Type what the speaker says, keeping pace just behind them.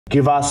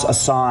Give us a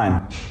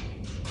sign.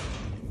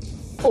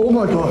 Oh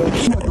my god.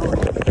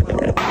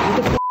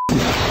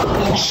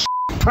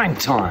 Prank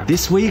time.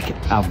 This week,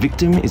 our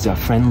victim is our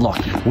friend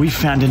Lockie. We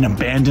found an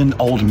abandoned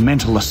old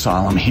mental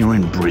asylum here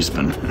in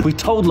Brisbane. We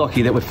told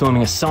Lockie that we're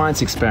filming a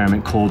science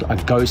experiment called A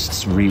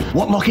Ghost's Reel.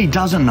 What Lockie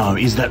doesn't know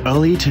is that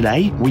earlier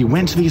today, we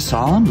went to the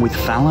asylum with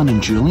Fallon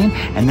and Julian,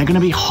 and they're going to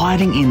be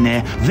hiding in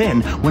there.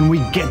 Then, when we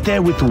get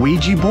there with the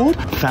Ouija board,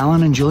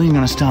 Fallon and Julian are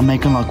going to start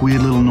making like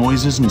weird little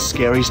noises and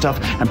scary stuff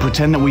and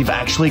pretend that we've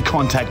actually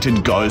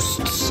contacted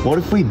ghosts. What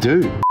if we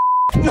do?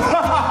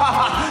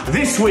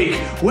 This week,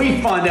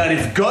 we find out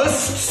if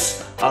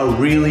ghosts are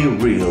really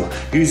real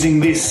using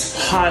this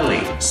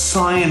highly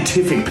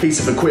scientific piece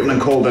of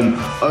equipment called an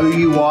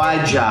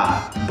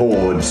Ouija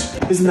board.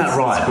 Isn't that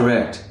right? That's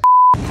correct.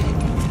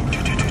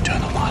 Dude, turn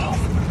the light off.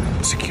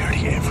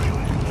 Security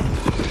everywhere.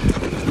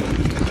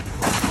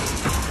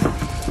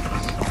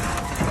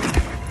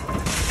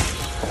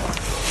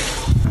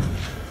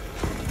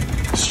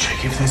 Let's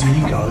check if there's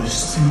any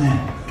ghosts in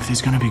there. If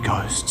there's gonna be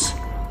ghosts,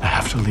 they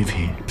have to live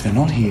here. If they're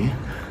not here,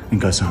 then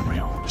ghosts aren't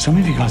real. Some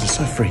of you guys are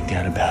so freaked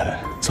out about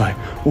it. So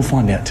we'll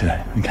find out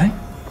today, okay?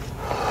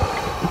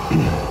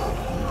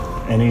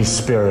 Any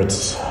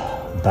spirits,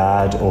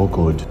 bad or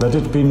good, let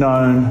it be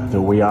known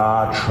that we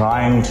are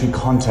trying to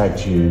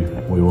contact you.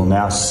 We will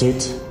now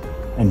sit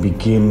and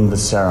begin the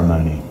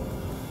ceremony.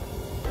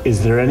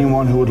 Is there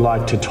anyone who would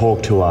like to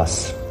talk to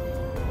us?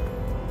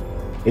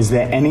 Is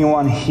there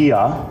anyone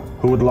here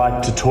who would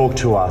like to talk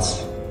to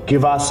us?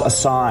 Give us a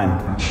sign.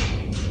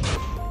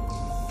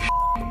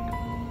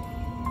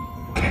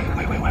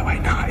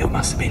 Wait, nah, it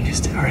must have been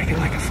just, I reckon,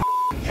 like a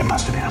It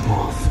must have been a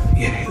moth.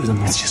 Yeah, it was a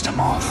moth. It's just a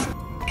moth.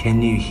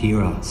 Can you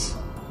hear us?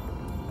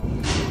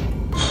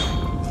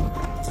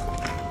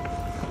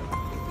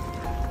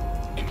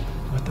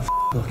 What the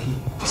Lockie?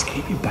 Just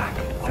keep your back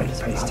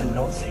face to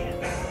not see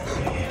it.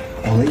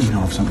 Yeah. I'll let you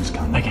know if something's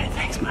coming. Okay,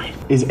 thanks, mate.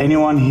 Is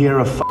anyone here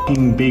a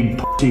fucking big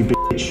pussy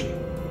bitch?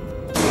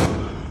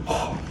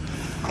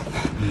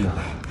 No.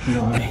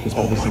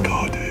 Oh my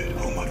god, dude.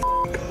 Oh my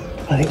god.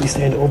 I think we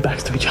stand all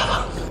backs to each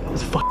other.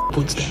 There's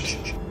footsteps.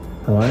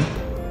 Hello?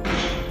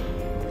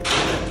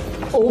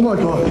 Oh my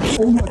god.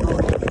 Oh my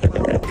god.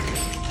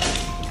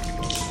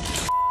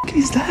 What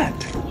is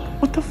that?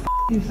 What the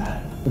is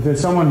that? If there's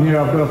someone here,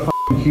 I've got a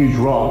fucking huge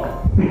rock.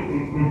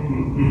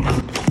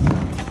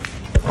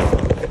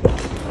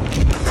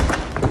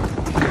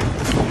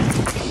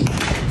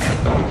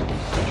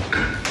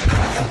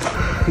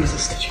 Who's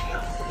this stitching me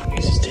up?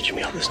 Who's this stitching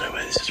me up? There's no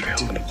way this is real.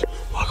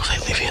 Why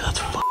can't they live here? That's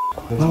f***.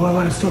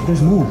 Wait, stop.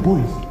 There's more,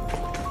 boys.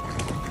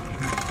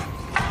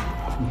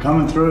 I'm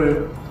coming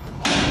through.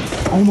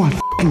 Oh my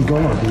fucking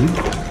god, dude.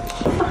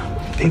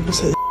 People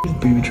say there's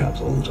booby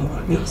traps all the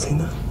time. You ever seen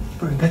that?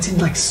 Bro, that's in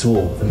like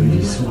Saw, the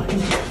movie Saw.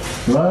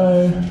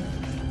 Hello?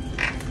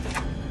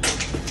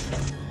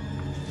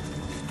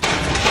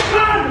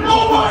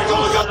 Oh my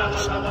god.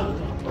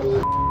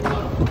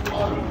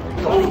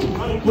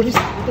 What is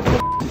that? What the f***?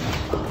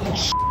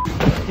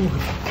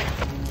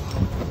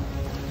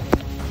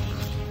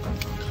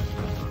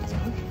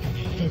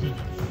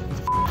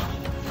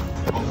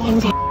 What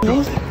was it?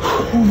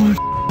 Oh my,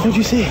 what'd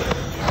you see?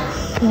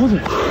 What was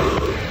it?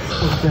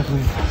 Oh,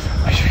 definitely.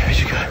 I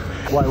should go.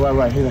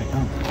 Wait, here they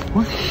come.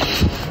 What?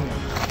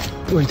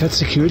 Wait, that's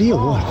security or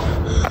what?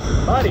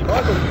 Marty,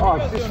 Michael. Oh,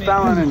 it's just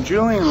Fallon and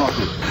Julian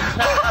Lockie.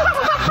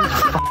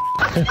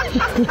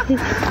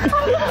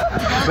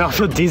 I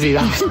feel dizzy.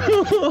 That's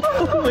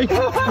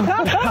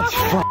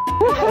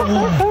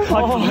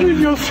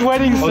you're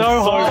sweating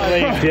so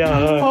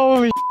hard.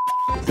 Holy.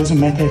 If there's a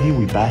meth head here,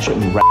 we bash it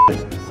and rap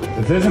it.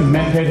 If there's a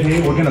meth head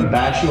here, we're gonna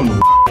bash you and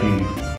rap you.